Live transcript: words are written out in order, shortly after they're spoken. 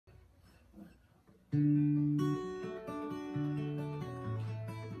I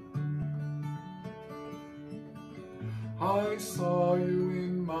saw you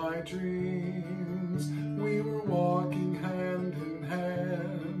in my dreams. We were walking hand in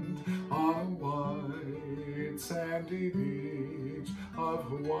hand on a white sandy beach of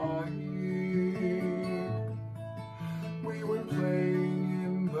Hawaii. We were playing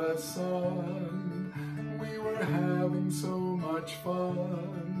in the sun. We were having so much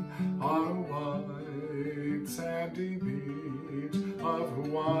fun on a white sandy beach of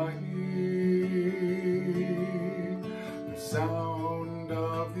Hawaii. The sound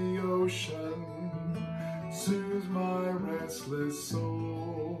of the ocean soothes my restless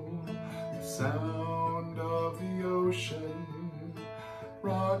soul. The sound of the ocean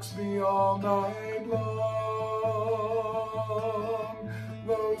rocks me all night long.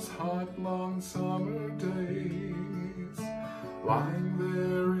 Those hot, long summer days, lying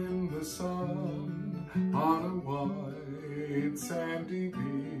there in the sun on a white sandy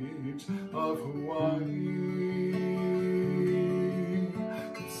beach of Hawaii.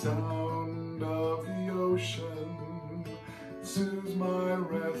 The sound of the ocean soothes my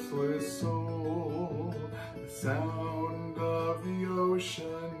restless soul. The sound of the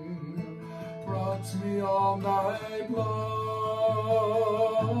ocean rocks me all night long.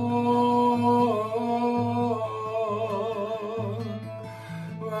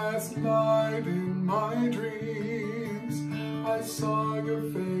 Last night in my dreams, I saw your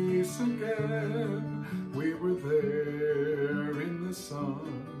face again. We were there in the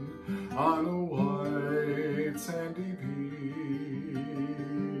sun on a white sandy beach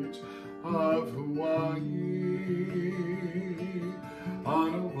of Hawaii.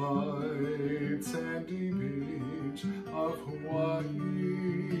 On a white sandy beach of Hawaii.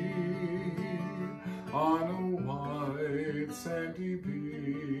 On a white sandy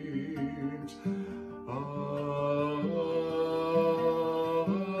beach of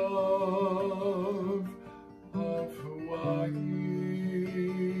Hawaii.